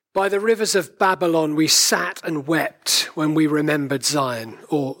By the rivers of Babylon we sat and wept when we remembered Zion,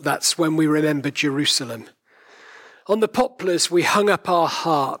 or that's when we remembered Jerusalem. On the poplars we hung up our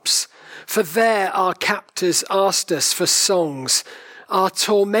harps, for there our captors asked us for songs. Our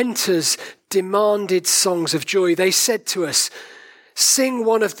tormentors demanded songs of joy. They said to us, "Sing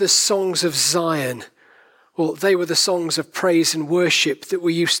one of the songs of Zion." Well, they were the songs of praise and worship that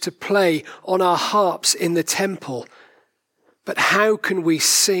we used to play on our harps in the temple. But how can we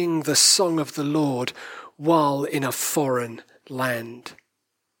sing the song of the Lord while in a foreign land?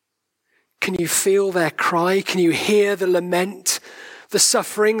 Can you feel their cry? Can you hear the lament, the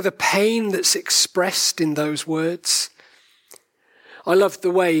suffering, the pain that's expressed in those words? I love the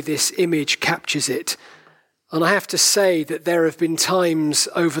way this image captures it. And I have to say that there have been times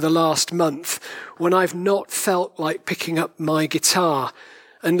over the last month when I've not felt like picking up my guitar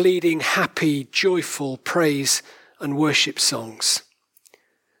and leading happy, joyful praise and worship songs.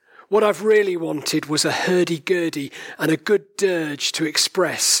 What I've really wanted was a hurdy-gurdy and a good dirge to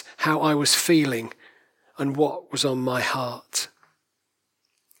express how I was feeling and what was on my heart.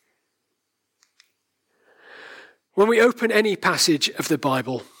 When we open any passage of the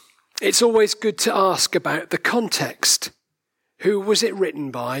Bible, it's always good to ask about the context. Who was it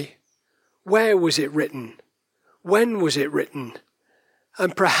written by? Where was it written? When was it written?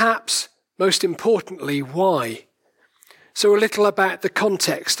 And perhaps, most importantly, why? So a little about the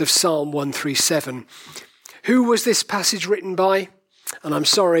context of Psalm 137. Who was this passage written by? And I'm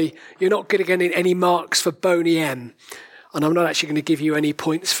sorry, you're not going to get any marks for Boney M. And I'm not actually going to give you any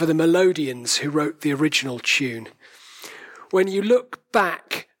points for the Melodians who wrote the original tune. When you look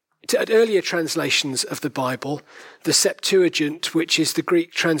back at earlier translations of the Bible, the Septuagint, which is the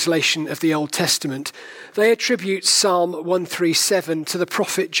Greek translation of the Old Testament, they attribute Psalm 137 to the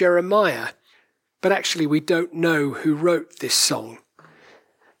prophet Jeremiah. But actually we don't know who wrote this song.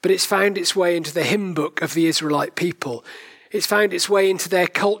 But it's found its way into the hymn book of the Israelite people. It's found its way into their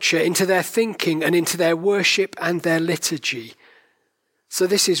culture, into their thinking, and into their worship and their liturgy. So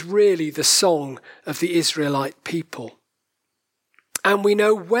this is really the song of the Israelite people. And we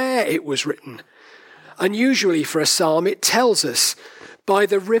know where it was written. Unusually for a psalm, it tells us, by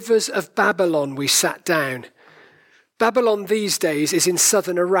the rivers of Babylon we sat down. Babylon these days is in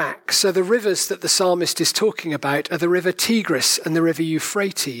southern Iraq, so the rivers that the psalmist is talking about are the river Tigris and the river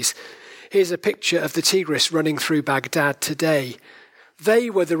Euphrates. Here's a picture of the Tigris running through Baghdad today. They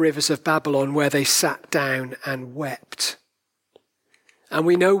were the rivers of Babylon where they sat down and wept. And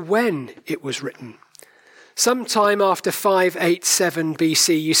we know when it was written. Sometime after 587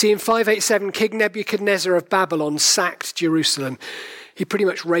 BC, you see in 587 King Nebuchadnezzar of Babylon sacked Jerusalem. He pretty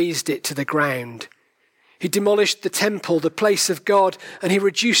much razed it to the ground. He demolished the temple, the place of God, and he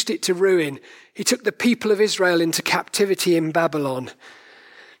reduced it to ruin. He took the people of Israel into captivity in Babylon.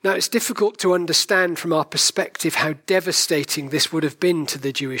 Now, it's difficult to understand from our perspective how devastating this would have been to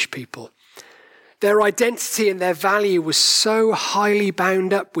the Jewish people. Their identity and their value was so highly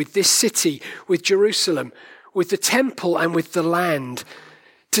bound up with this city, with Jerusalem, with the temple and with the land.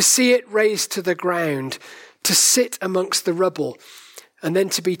 To see it razed to the ground, to sit amongst the rubble, and then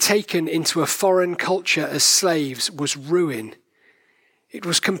to be taken into a foreign culture as slaves was ruin. It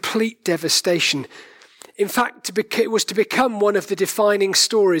was complete devastation. In fact, it was to become one of the defining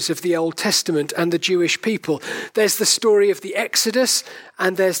stories of the Old Testament and the Jewish people. There's the story of the Exodus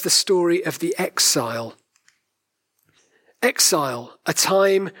and there's the story of the exile. Exile, a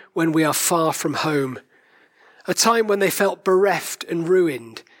time when we are far from home, a time when they felt bereft and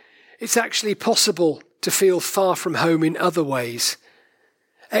ruined. It's actually possible to feel far from home in other ways.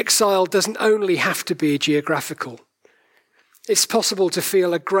 Exile doesn't only have to be geographical. It's possible to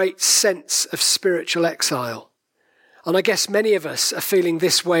feel a great sense of spiritual exile. And I guess many of us are feeling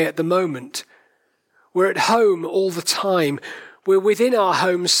this way at the moment. We're at home all the time. We're within our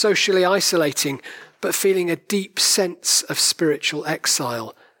homes socially isolating, but feeling a deep sense of spiritual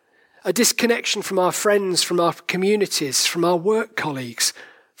exile. A disconnection from our friends, from our communities, from our work colleagues,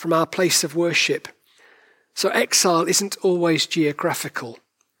 from our place of worship. So exile isn't always geographical.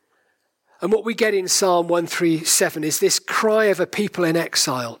 And what we get in Psalm 137 is this cry of a people in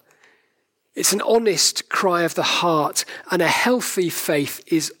exile. It's an honest cry of the heart, and a healthy faith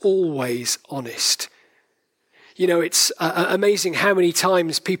is always honest. You know, it's amazing how many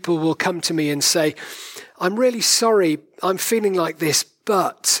times people will come to me and say, "I'm really sorry, I'm feeling like this,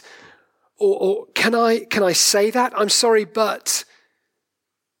 but," or can I say that? "I'm sorry, but."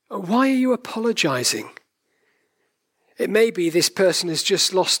 Why are you apologizing? It may be this person has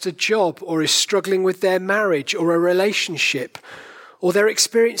just lost a job or is struggling with their marriage or a relationship, or they're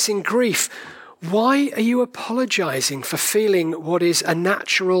experiencing grief. Why are you apologizing for feeling what is a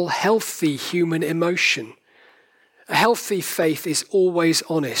natural, healthy human emotion? A healthy faith is always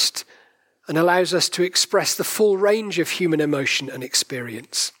honest and allows us to express the full range of human emotion and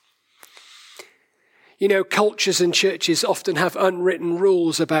experience. You know, cultures and churches often have unwritten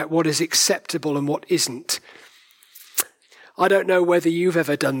rules about what is acceptable and what isn't. I don't know whether you've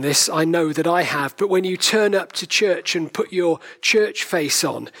ever done this. I know that I have. But when you turn up to church and put your church face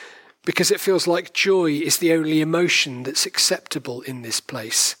on, because it feels like joy is the only emotion that's acceptable in this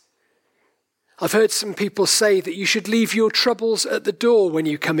place. I've heard some people say that you should leave your troubles at the door when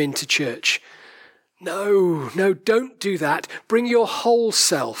you come into church. No, don't do that. Bring your whole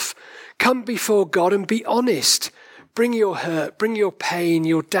self. Come before God and be honest. Bring your hurt, bring your pain,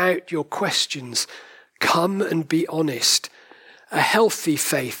 your doubt, your questions. Come and be honest. A healthy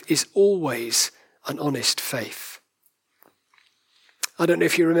faith is always an honest faith. I don't know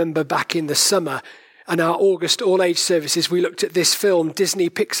if you remember back in the summer and our August all-age services, we looked at this film, Disney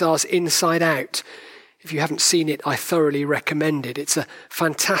Pixar's Inside Out. If you haven't seen it, I thoroughly recommend it. It's a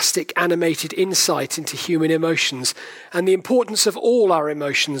fantastic animated insight into human emotions and the importance of all our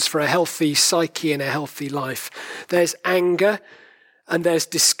emotions for a healthy psyche and a healthy life. There's anger, and there's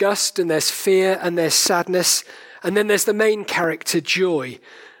disgust, and there's fear, and there's sadness, and then there's the main character, Joy.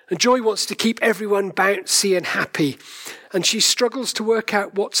 And Joy wants to keep everyone bouncy and happy, and she struggles to work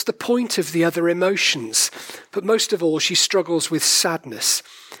out what's the point of the other emotions. But most of all, she struggles with sadness.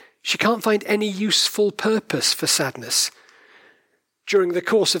 She can't find any useful purpose for sadness. During the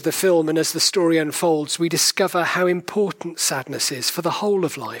course of the film and as the story unfolds, we discover how important sadness is for the whole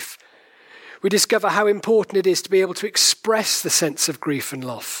of life. We discover how important it is to be able to express the sense of grief and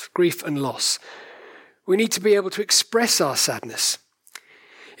loss. We need to be able to express our sadness.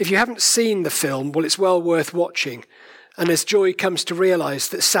 If you haven't seen the film, well, it's well worth watching. And as Joy comes to realize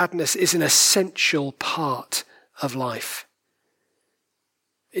that sadness is an essential part of life.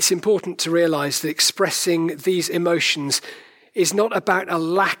 It's important to realize that expressing these emotions is not about a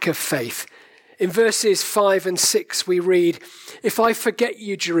lack of faith. In verses 5 and 6 we read, "If I forget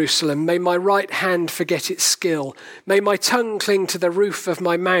you, Jerusalem, may my right hand forget its skill. May my tongue cling to the roof of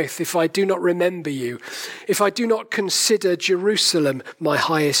my mouth if I do not remember you, if I do not consider Jerusalem my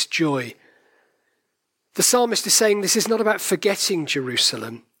highest joy." The psalmist is saying this is not about forgetting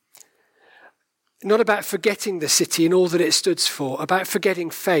Jerusalem, not about forgetting the city and all that it stood for, about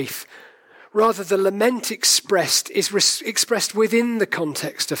forgetting faith. Rather, the lament expressed is expressed within the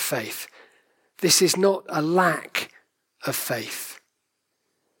context of faith. This is not a lack of faith.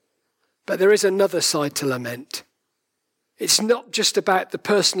 But there is another side to lament. It's not just about the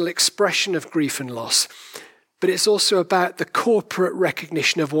personal expression of grief and loss, but it's also about the corporate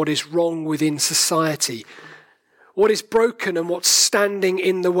recognition of what is wrong within society, what is broken and what's standing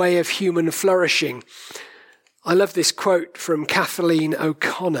in the way of human flourishing. I love this quote from Kathleen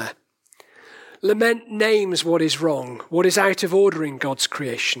O'Connor. "Lament names what is wrong, what is out of order in God's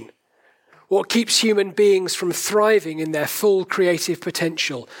creation, what keeps human beings from thriving in their full creative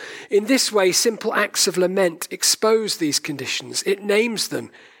potential. In this way, simple acts of lament expose these conditions. It names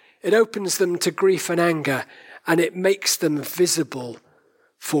them, it opens them to grief and anger, and it makes them visible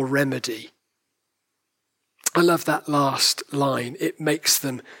for remedy." I love that last line. It makes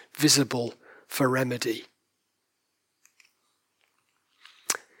them visible for remedy.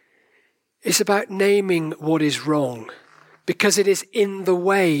 It's about naming what is wrong, because it is in the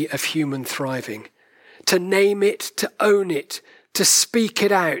way of human thriving. To name it, to own it, to speak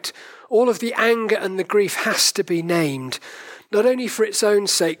it out. All of the anger and the grief has to be named, not only for its own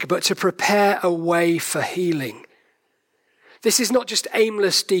sake, but to prepare a way for healing. This is not just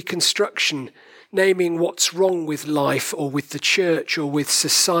aimless deconstruction, naming what's wrong with life or with the church or with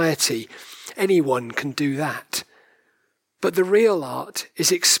society. Anyone can do that. But the real art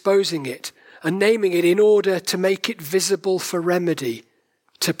is exposing it and naming it in order to make it visible for remedy,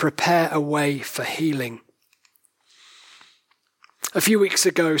 to prepare a way for healing. A few weeks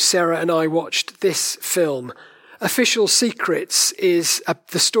ago, Sarah and I watched this film. Official Secrets is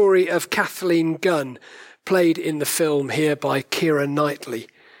the story of Kathleen Gunn, played in the film here by Keira Knightley.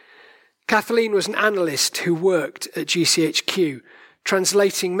 Kathleen was an analyst who worked at GCHQ,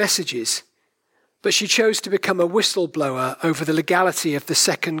 translating messages. But she chose to become a whistleblower over the legality of the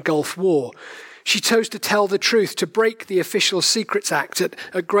Second Gulf War. She chose to tell the truth, to break the Official Secrets Act at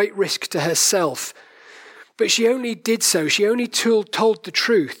a great risk to herself. But she only did so, she only told the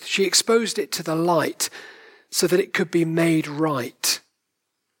truth. She exposed it to the light so that it could be made right.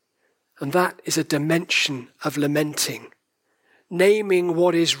 And that is a dimension of lamenting. Naming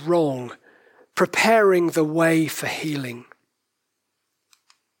what is wrong, preparing the way for healing.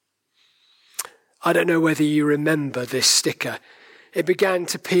 I don't know whether you remember this sticker. It began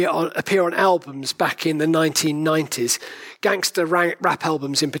to appear on albums back in the 1990s, gangster rap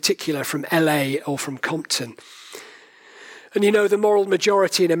albums in particular from LA or from Compton. And you know, the moral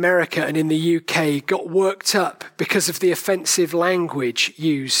majority in America and in the UK got worked up because of the offensive language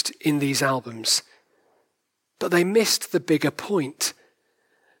used in these albums. But they missed the bigger point.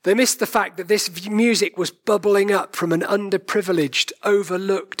 They missed the fact that this music was bubbling up from an underprivileged,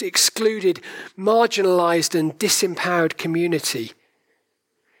 overlooked, excluded, marginalized and disempowered community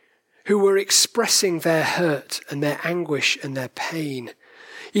who were expressing their hurt and their anguish and their pain.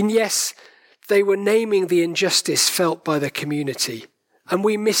 And yes, they were naming the injustice felt by the community, and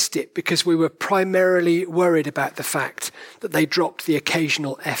we missed it because we were primarily worried about the fact that they dropped the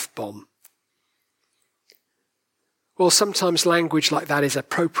occasional F-bomb. Well, sometimes language like that is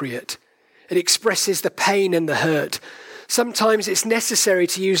appropriate. It expresses the pain and the hurt. Sometimes it's necessary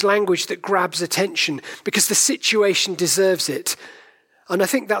to use language that grabs attention because the situation deserves it. And I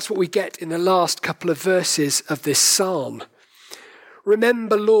think that's what we get in the last couple of verses of this psalm.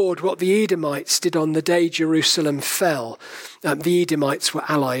 Remember, Lord, what the Edomites did on the day Jerusalem fell. The Edomites were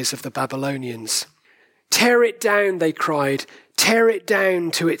allies of the Babylonians. Tear it down, they cried. Tear it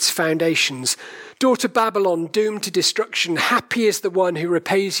down to its foundations. Daughter Babylon, doomed to destruction, happy is the one who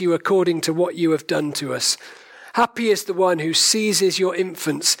repays you according to what you have done to us. Happy is the one who seizes your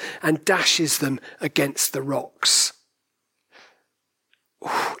infants and dashes them against the rocks.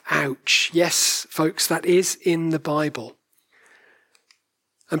 Ooh, ouch. Yes, folks, that is in the Bible.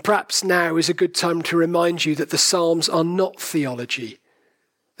 And perhaps now is a good time to remind you that the Psalms are not theology.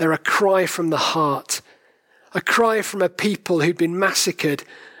 They're a cry from the heart, a cry from a people who'd been massacred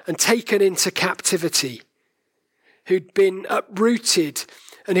and taken into captivity, who'd been uprooted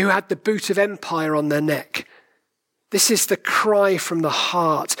and who had the boot of empire on their neck. This is the cry from the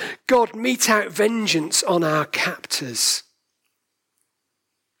heart. God, mete out vengeance on our captors.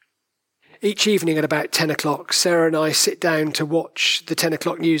 Each evening at about 10 o'clock, Sarah and I sit down to watch the 10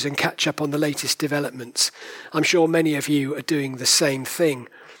 o'clock news and catch up on the latest developments. I'm sure many of you are doing the same thing.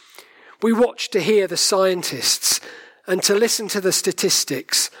 We watch to hear the scientists and to listen to the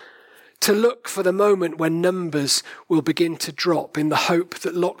statistics, to look for the moment when numbers will begin to drop in the hope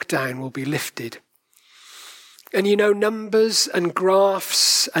that lockdown will be lifted. And you know, numbers and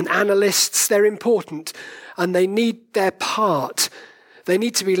graphs and analysts, they're important and they need their part. They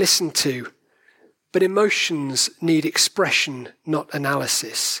need to be listened to. But emotions need expression, not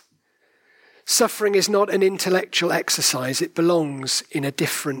analysis. Suffering is not an intellectual exercise. It belongs in a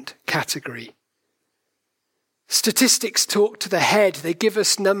different category. Statistics talk to the head. They give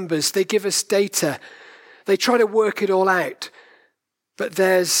us numbers. They give us data. They try to work it all out. But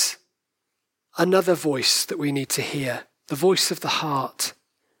there's another voice that we need to hear, the voice of the heart.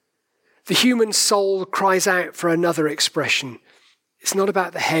 The human soul cries out for another expression. It's not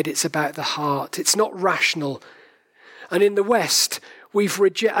about the head, it's about the heart. It's not rational. And in the West,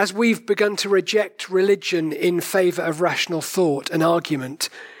 as we've begun to reject religion in favour of rational thought and argument,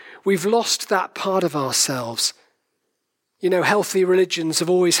 we've lost that part of ourselves. You know, healthy religions have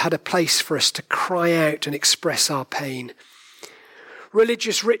always had a place for us to cry out and express our pain.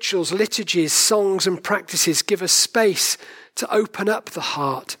 Religious rituals, liturgies, songs and practices give us space to open up the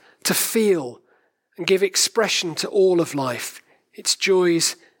heart, to feel and give expression to all of life, its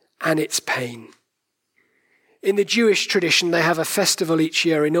joys and its pain. In the Jewish tradition, they have a festival each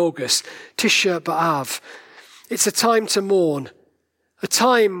year in August, Tisha B'Av. It's a time to mourn, a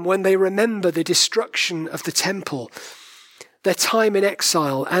time when they remember the destruction of the temple, their time in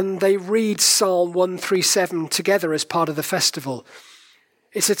exile, and they read Psalm 137 together as part of the festival.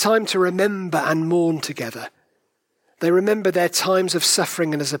 It's a time to remember and mourn together. They remember their times of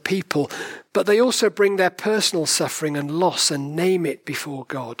suffering and as a people, but they also bring their personal suffering and loss and name it before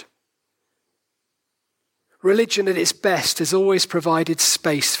God. Religion at its best has always provided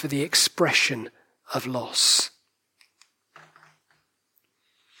space for the expression of loss.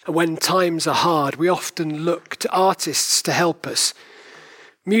 And when times are hard, we often look to artists to help us.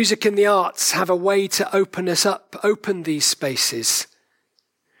 Music and the arts have a way to open these spaces.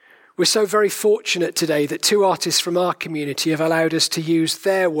 We're so very fortunate today that 2 artists from our community have allowed us to use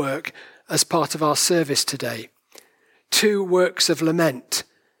their work as part of our service today. 2 works of lament.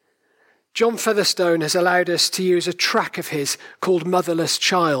 John Featherstone has allowed us to use a track of his called Motherless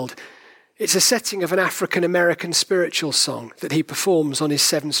Child. It's a setting of an African-American spiritual song that he performs on his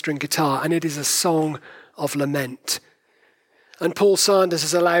 7-string guitar, and it is a song of lament. And Paul Sanders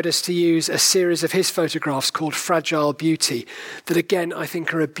has allowed us to use a series of his photographs called Fragile Beauty, that again I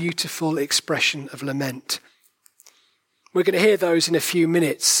think are a beautiful expression of lament. We're going to hear those in a few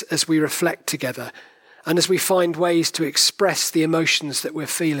minutes as we reflect together and as we find ways to express the emotions that we're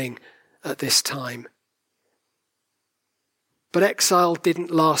feeling at this time. But exile didn't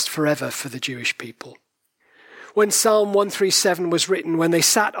last forever for the Jewish people. When Psalm 137 was written, when they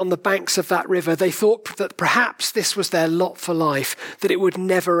sat on the banks of that river, they thought that perhaps this was their lot for life, that it would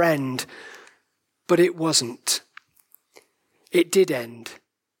never end. But it wasn't. It did end.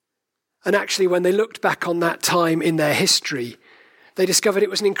 And actually, when they looked back on that time in their history, they discovered it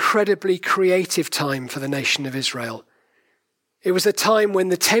was an incredibly creative time for the nation of Israel. It was a time when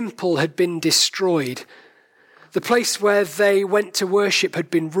the temple had been destroyed. The place where they went to worship had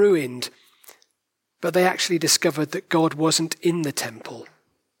been ruined. But they actually discovered that God wasn't in the temple,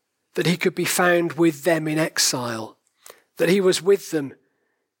 that he could be found with them in exile, that he was with them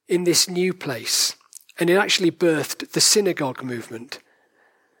in this new place. And it actually birthed the synagogue movement.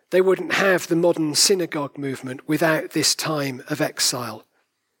 They wouldn't have the modern synagogue movement without this time of exile.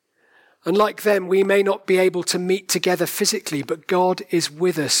 And like them, we may not be able to meet together physically, but God is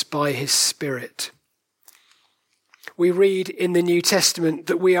with us by his Spirit. We read in the New Testament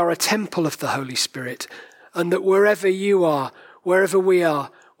that we are a temple of the Holy Spirit, and that wherever you are, wherever we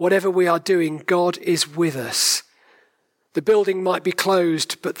are, whatever we are doing, God is with us. The building might be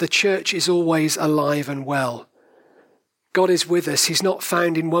closed, but the church is always alive and well. God is with us. He's not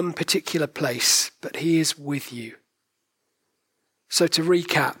found in one particular place, but he is with you. So to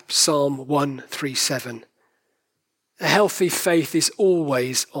recap Psalm 137, a healthy faith is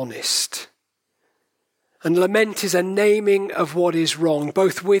always honest. And lament is a naming of what is wrong,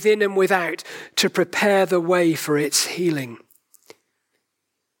 both within and without, to prepare the way for its healing.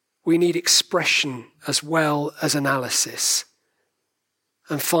 We need expression as well as analysis.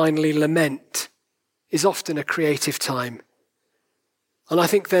 And finally, lament is often a creative time. And I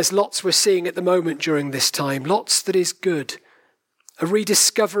think there's lots we're seeing at the moment during this time, lots that is good. A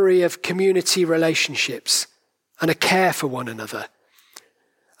rediscovery of community relationships and a care for one another.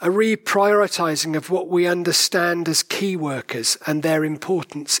 A reprioritizing of what we understand as key workers and their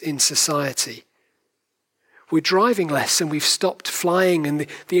importance in society. We're driving less and we've stopped flying, and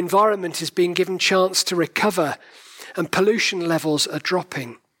the environment is being given chance to recover and pollution levels are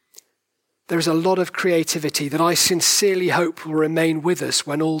dropping. There is a lot of creativity that I sincerely hope will remain with us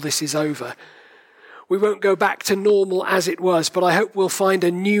when all this is over. We won't go back to normal as it was, but I hope we'll find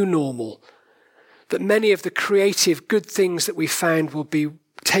a new normal. That many of the creative good things that we found will be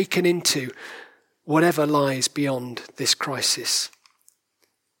taken into whatever lies beyond this crisis.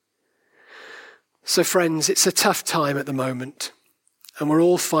 So friends, it's a tough time at the moment, and we're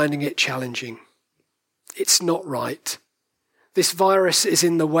all finding it challenging. It's not right. This virus is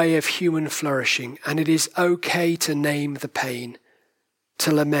in the way of human flourishing, and it is okay to name the pain,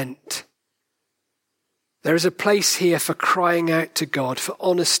 to lament. There is a place here for crying out to God, for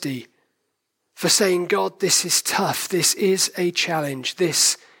honesty, for saying, God, this is tough, this is a challenge,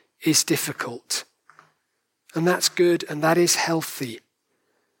 this is difficult. And that's good, and that is healthy.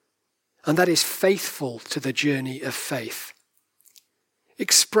 And that is faithful to the journey of faith.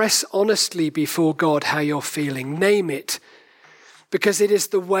 Express honestly before God how you're feeling. Name it, because it is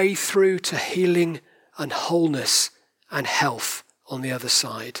the way through to healing and wholeness and health on the other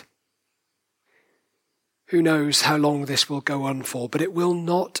side. Who knows how long this will go on for, but it will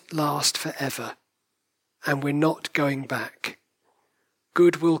not last forever. And we're not going back.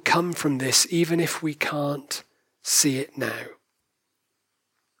 Good will come from this, even if we can't see it now.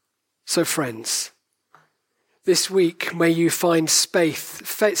 So friends, this week may you find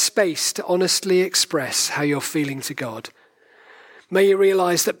space to honestly express how you're feeling to God. May you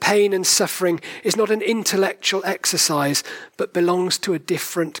realize that pain and suffering is not an intellectual exercise, but belongs to a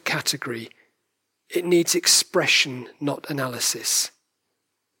different category. It needs expression, not analysis.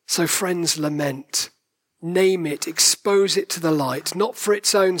 So friends, lament. Name it, expose it to the light, not for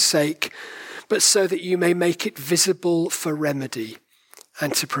its own sake, but so that you may make it visible for remedy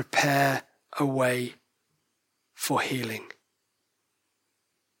and to prepare a way for healing.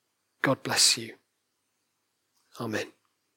 God bless you. Amen.